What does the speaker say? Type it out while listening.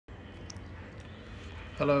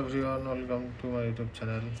Hello everyone, welcome to my YouTube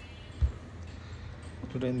channel.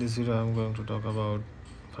 Today in this video I am going to talk about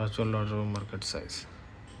virtual order room market size.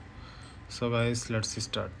 So guys, let's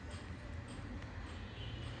start.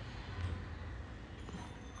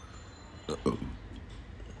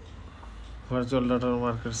 Virtual order room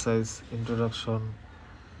market size introduction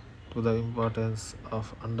to the importance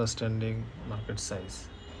of understanding market size.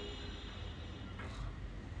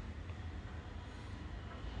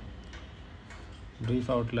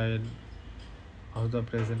 Brief outline of the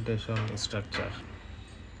presentation structure.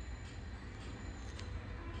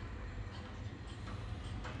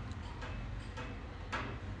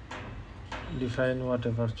 Define what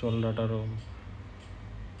a virtual data room.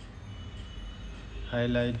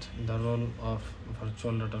 Highlight the role of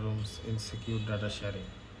virtual data rooms in secure data sharing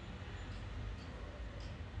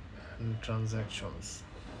and transactions.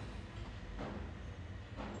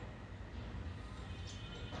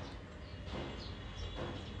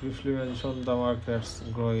 Briefly mention the market's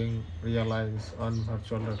growing reliance on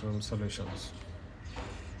virtual data room solutions.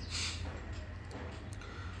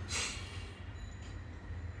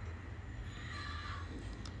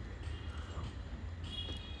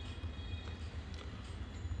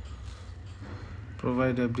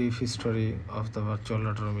 Provide a brief history of the virtual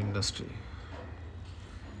data room industry.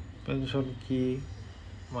 Mention key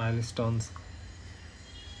milestones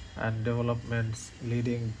and developments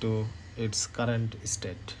leading to its current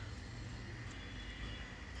state.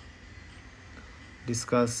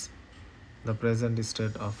 Discuss the present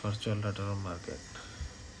state of virtual data room market.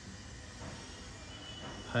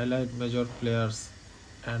 Highlight major players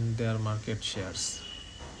and their market shares.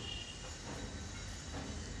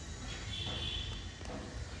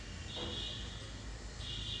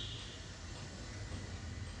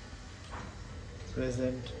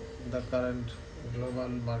 Present the current global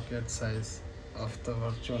market size of the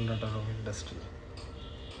virtual data room industry.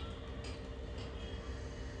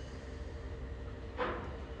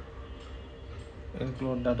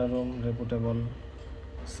 Include data room reputable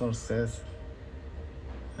sources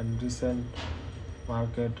and recent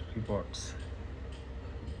market reports.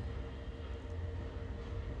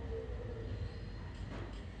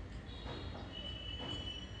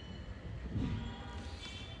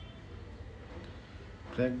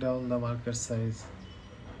 Break down the market size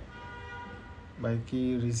by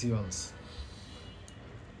key regions.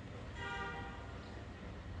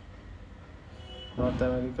 North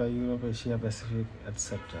America, Europe, Asia Pacific,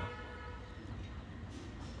 etc.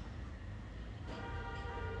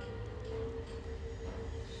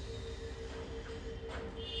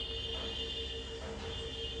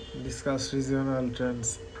 Discuss regional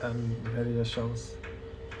trends and variations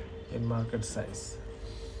in market size.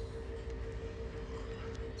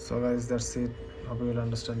 So guys, that's it. Hope you will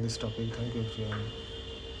understand this topic. Thank you everyone.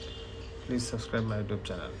 Please subscribe my YouTube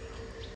channel.